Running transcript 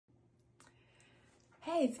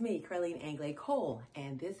Hey, it's me, Carline Anglade-Cole,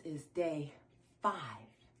 and this is day 5.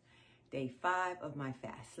 Day 5 of my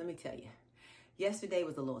fast. Let me tell you, yesterday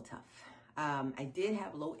was a little tough. I did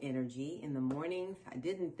have low energy in the mornings. I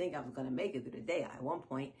didn't think I was going to make it through the day at one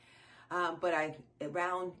point. But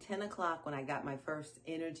around 10 o'clock when I got my first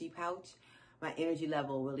energy pouch, my energy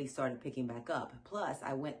level really started picking back up. Plus,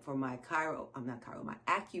 I went for my my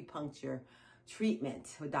acupuncture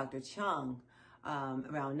treatment with Dr. Chung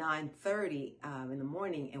around 9:30 in the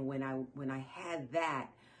morning. And when I had that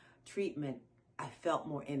treatment, I felt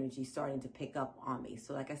more energy starting to pick up on me.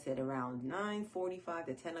 So like I said, around 9:45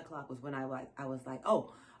 to 10 o'clock was when I was like,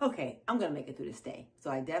 oh, okay, I'm going to make it through this day. So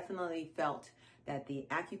I definitely felt that the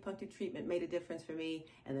acupuncture treatment made a difference for me.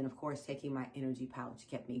 And then, of course, taking my energy pouch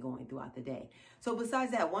kept me going throughout the day. So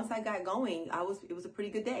besides that, once I got going, it was a pretty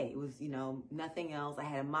good day. It was, nothing else. I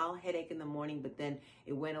had a mild headache in the morning, but then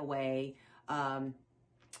it went away.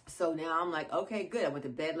 So now I'm like, okay, good. I went to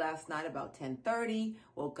bed last night about 10:30,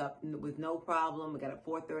 woke up with no problem. I got up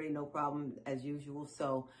 4:30, no problem as usual.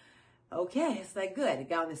 So, okay, it's like good. I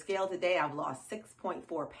got on the scale today. I've lost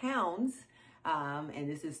 6.4 pounds. And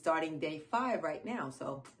this is starting day 5 right now.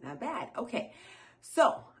 So not bad. Okay.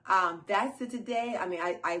 So, that's it today. I mean,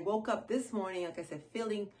 I woke up this morning, like I said,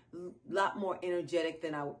 feeling a lot more energetic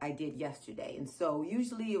than I did yesterday. And so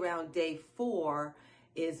usually around day 4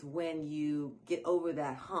 is when you get over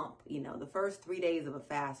that hump. The first 3 days of a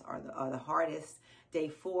fast are the hardest. Day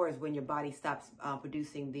 4 is when your body stops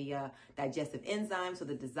producing the digestive enzymes, so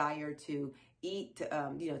the desire to eat,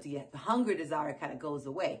 to get the hunger desire kind of goes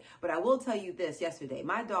away. But I will tell you this: yesterday,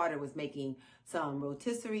 my daughter was making some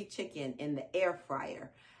rotisserie chicken in the air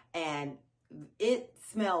fryer, and it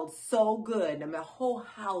smelled so good. I mean, the whole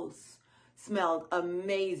house smelled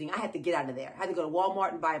amazing. I had to get out of there. I had to go to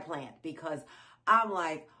Walmart and buy a plant because I'm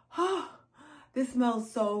like, oh, this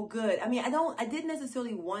smells so good. I mean, I didn't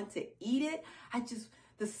necessarily want to eat it.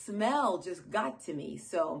 The smell just got to me.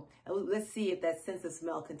 So let's see if that sense of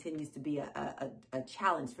smell continues to be a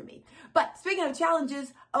challenge for me. But speaking of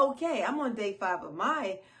challenges, okay, I'm on day 5 of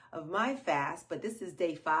my fast, but this is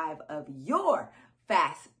day 5 of your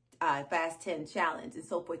fast 10 challenge. And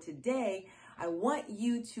so for today, I want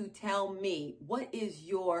you to tell me, what is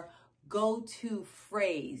your go-to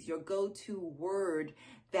phrase, your go-to word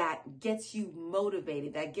that gets you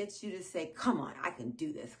motivated, that gets you to say, come on, I can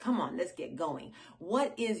do this. Come on, let's get going.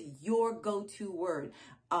 What is your go-to word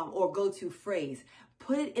or go-to phrase?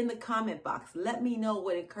 Put it in the comment box. Let me know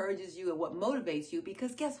what encourages you and what motivates you,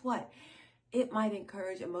 because guess what? It might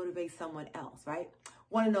encourage and motivate someone else, right?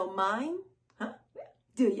 Want to know mine? Huh?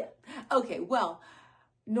 Do you? Okay, well,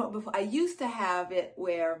 no, before I used to have it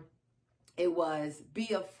where it was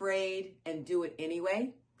be afraid and do it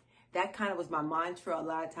anyway. That kind of was my mantra a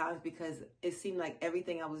lot of times, because it seemed like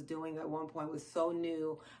everything I was doing at one point was so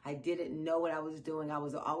new. I didn't know what I was doing. I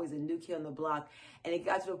was always a new kid on the block. And it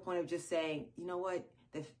got to the point of just saying, you know what?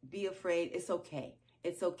 Be afraid. It's okay.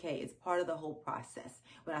 It's okay. It's part of the whole process.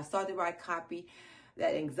 When I started to write copy,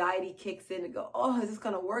 that anxiety kicks in to go, oh, is this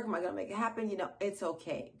going to work? Am I going to make it happen? It's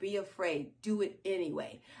okay. Be afraid. Do it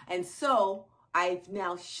anyway. And so I've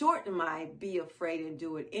now shortened my be afraid and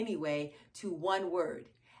do it anyway to one word.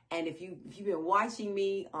 And if you've been watching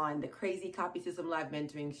me on the Crazy Copy System Live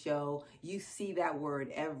Mentoring Show, you see that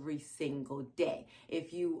word every single day.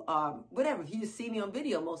 If you, if you just see me on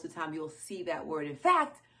video, most of the time you'll see that word. In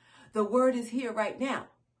fact, the word is here right now.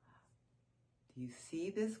 Do you see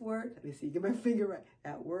this word? Let me see, get my finger right.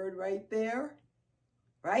 That word right there.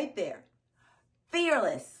 Right there.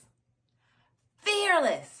 Fearless.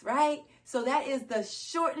 Fearless, right? So that is the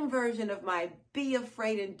shortened version of my be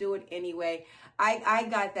afraid and do it anyway. I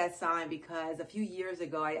got that sign because a few years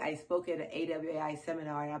ago, I spoke at an AWAI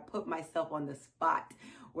seminar, and I put myself on the spot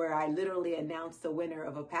where I literally announced the winner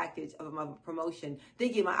of a package of my promotion,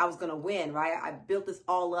 thinking I was going to win, right? I built this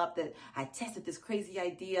all up, that I tested this crazy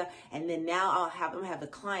idea, and then now I'm gonna have the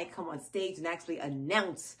client come on stage and actually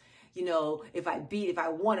announce, if I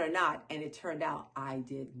won or not. And it turned out I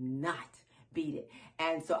did not beat it.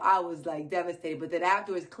 And so I was like devastated. But then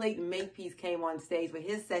afterwards, Clayton Makepeace came on stage with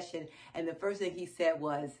his session, and the first thing he said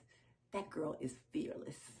was, that girl is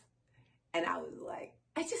fearless. And I was like,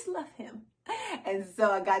 I just love him. And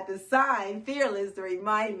so I got the sign, fearless, to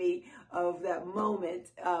remind me of that moment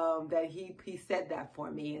that he said that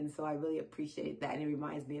for me. And so I really appreciate that. And it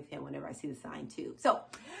reminds me of him whenever I see the sign too. So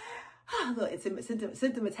a little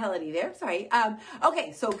sentimentality there. Sorry.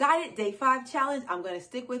 Okay, so got it. Day 5 challenge. I'm going to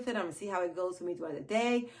stick with it. I'm going to see how it goes for me throughout the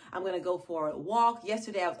day. I'm going to go for a walk.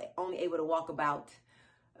 Yesterday, I was only able to walk about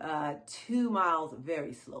 2 miles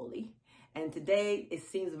very slowly. And today it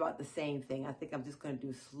seems about the same thing. I think I'm just going to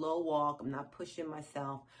do a slow walk. I'm not pushing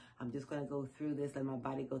myself. I'm just going to go through this, let my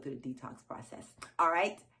body go through the detox process. All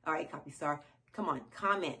right, CopyStar, come on,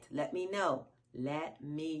 comment. Let me know. Let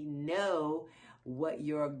me know what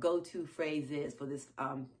your go-to phrase is for this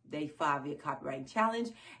day 5 of your copywriting challenge.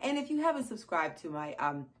 And if you haven't subscribed to my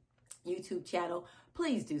YouTube channel,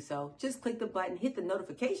 please do so. Just click the button, hit the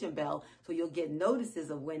notification bell so you'll get notices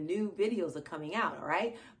of when new videos are coming out, all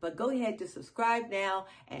right? But go ahead to subscribe now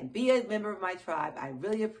and be a member of my tribe. I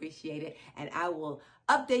really appreciate it. And I will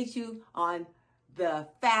update you on the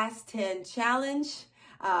Fast 10 challenge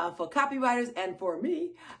for copywriters and for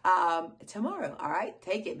me tomorrow, all right?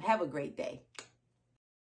 Take it. Have a great day.